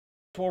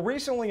Well,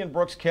 recently in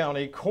Brooks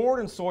County,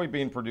 corn and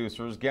soybean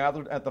producers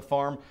gathered at the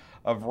farm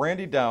of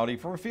Randy Dowdy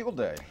for a field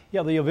day.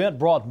 Yeah, the event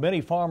brought many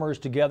farmers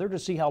together to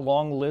see how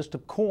long the list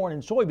of corn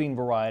and soybean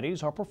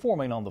varieties are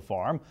performing on the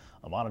farm.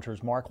 The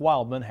Monitor's Mark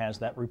Wildman has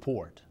that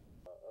report.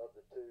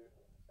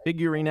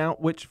 Figuring out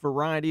which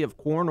variety of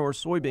corn or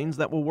soybeans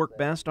that will work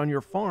best on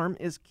your farm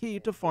is key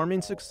to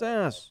farming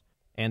success.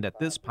 And at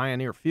this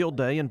Pioneer Field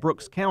Day in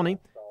Brooks County,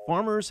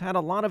 farmers had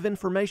a lot of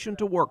information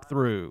to work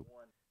through.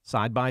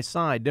 Side by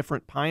side,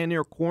 different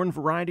Pioneer corn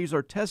varieties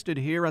are tested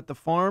here at the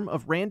farm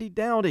of Randy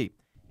Dowdy,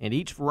 and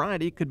each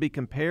variety could be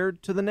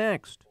compared to the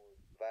next.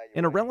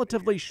 In a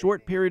relatively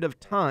short period of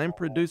time,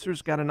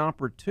 producers got an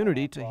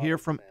opportunity to hear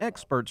from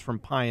experts from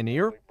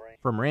Pioneer,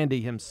 from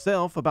Randy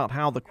himself about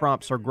how the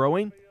crops are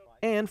growing,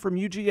 and from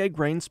UGA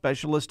grain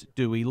specialist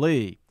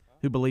DEWEY,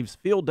 who believes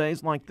field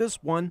days like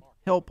this one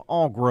help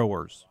all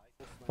growers.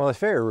 Well, it's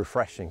very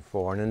refreshing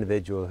for an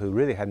individual who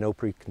really had no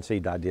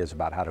preconceived ideas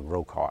about how to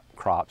grow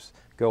crops.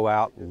 Go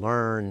out,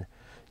 learn,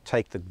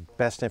 take the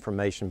best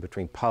information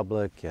between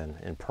public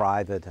and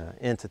private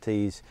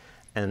entities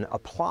and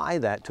apply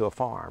that to a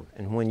farm.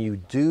 And when you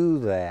do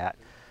that,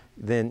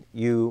 then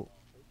you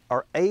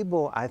are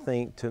able, I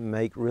think, to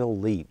make real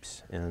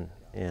leaps in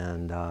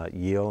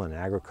yield and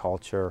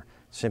agriculture,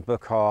 simply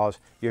because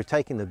you're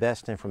taking the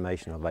best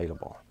information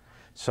available.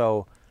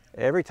 So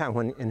every time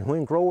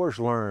when growers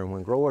learn,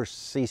 when growers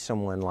see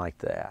someone like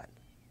that,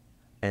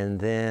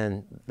 and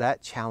then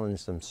that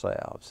challenge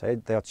themselves,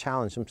 they'll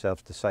challenge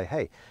themselves to say,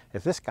 hey,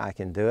 if this guy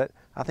can do it,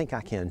 I think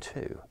I can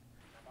too.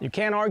 You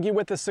can't argue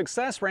with the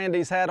success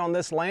Randy's had on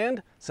this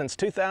land. Since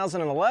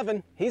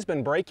 2011, he's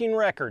been breaking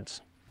records.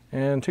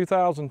 In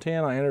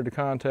 2010, I entered the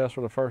contest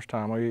for the first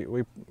time.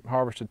 We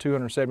harvested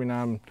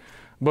 279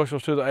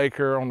 bushels to the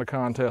acre on the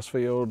contest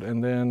field,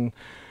 and then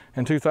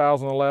in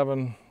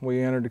 2011,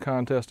 we entered the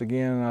contest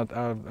again. I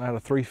had a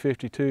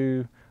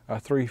 352, a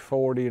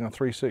 340, and a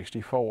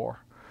 364.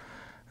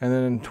 And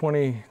then in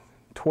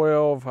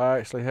 2012, I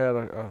actually had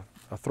a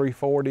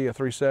 340, a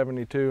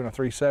 372, and a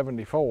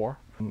 374.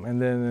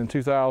 And then in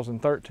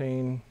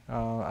 2013,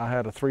 I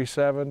had a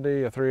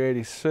 370, a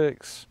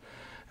 386,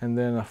 and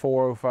then a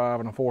 405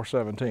 and a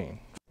 417.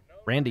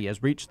 Randy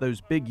has reached those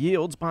big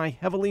yields by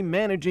heavily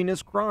managing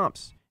his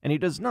crops, and he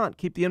does not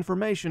keep the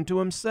information to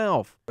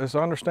himself. It's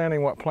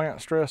understanding what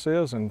plant stress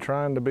is and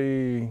trying to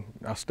be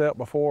a step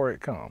before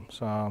it comes.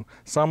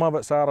 Some of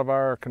it's out of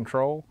our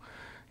control.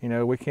 You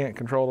know, we can't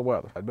control the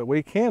weather, but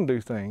we can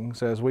do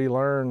things as we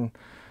learn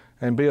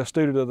and be a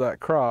student of that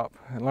crop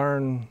and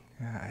learn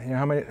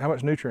how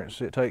much nutrients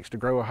it takes to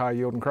grow a high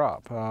yielding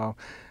crop,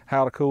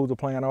 how to cool the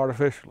plant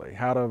artificially,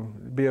 how to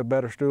be a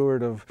better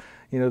steward of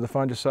the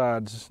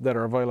fungicides that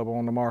are available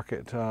on the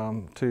market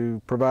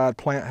to provide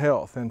plant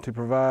health and to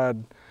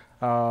provide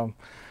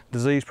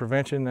disease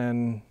prevention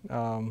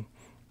and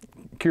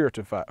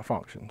curative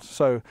functions.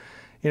 So,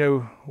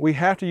 we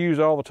have to use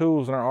all the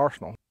tools in our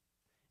arsenal.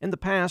 In the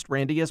past,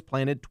 Randy has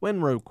planted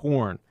twin-row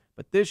corn,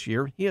 but this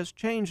year he has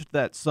changed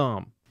that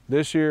some.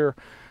 This year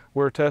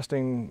we're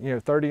testing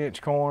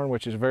 30-inch corn,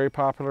 which is very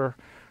popular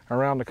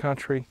around the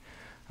country.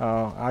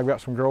 I've got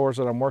some growers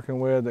that I'm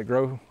working with that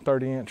grow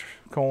 30-inch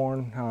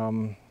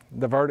corn.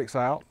 The verdict's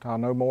out. I'll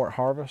know more at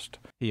harvest.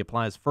 He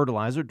applies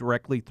fertilizer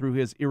directly through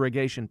his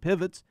irrigation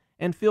pivots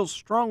and feels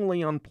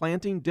strongly on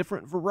planting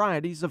different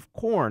varieties of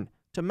corn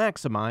to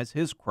maximize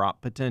his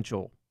crop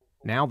potential.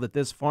 Now that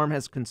this farm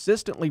has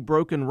consistently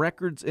broken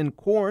records in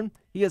corn,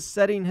 he is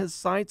setting his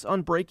sights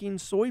on breaking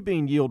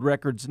soybean yield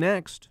records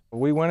next.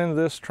 We went into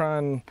this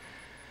trying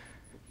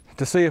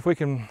to see if we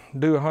can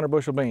do 100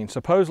 bushel beans.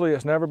 Supposedly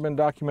it's never been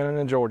documented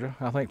in Georgia.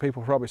 I think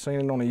people have probably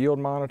seen it on a yield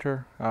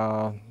monitor.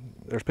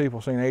 There's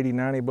people seeing 80,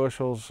 90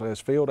 bushels as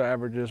field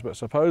averages, but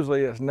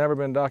supposedly it's never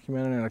been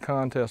documented in a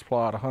contest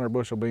plot 100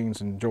 bushel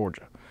beans in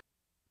Georgia.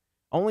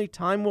 Only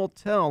time will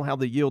tell how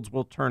the yields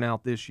will turn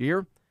out this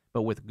year,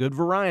 but with good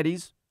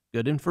varieties,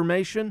 good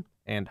information,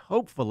 and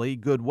hopefully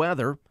good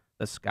weather,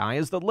 the sky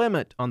is the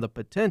limit on the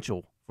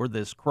potential for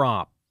this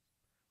crop.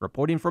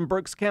 Reporting from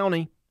Brooks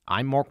County,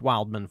 I'm Mark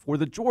Wildman for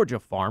the Georgia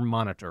Farm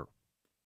Monitor.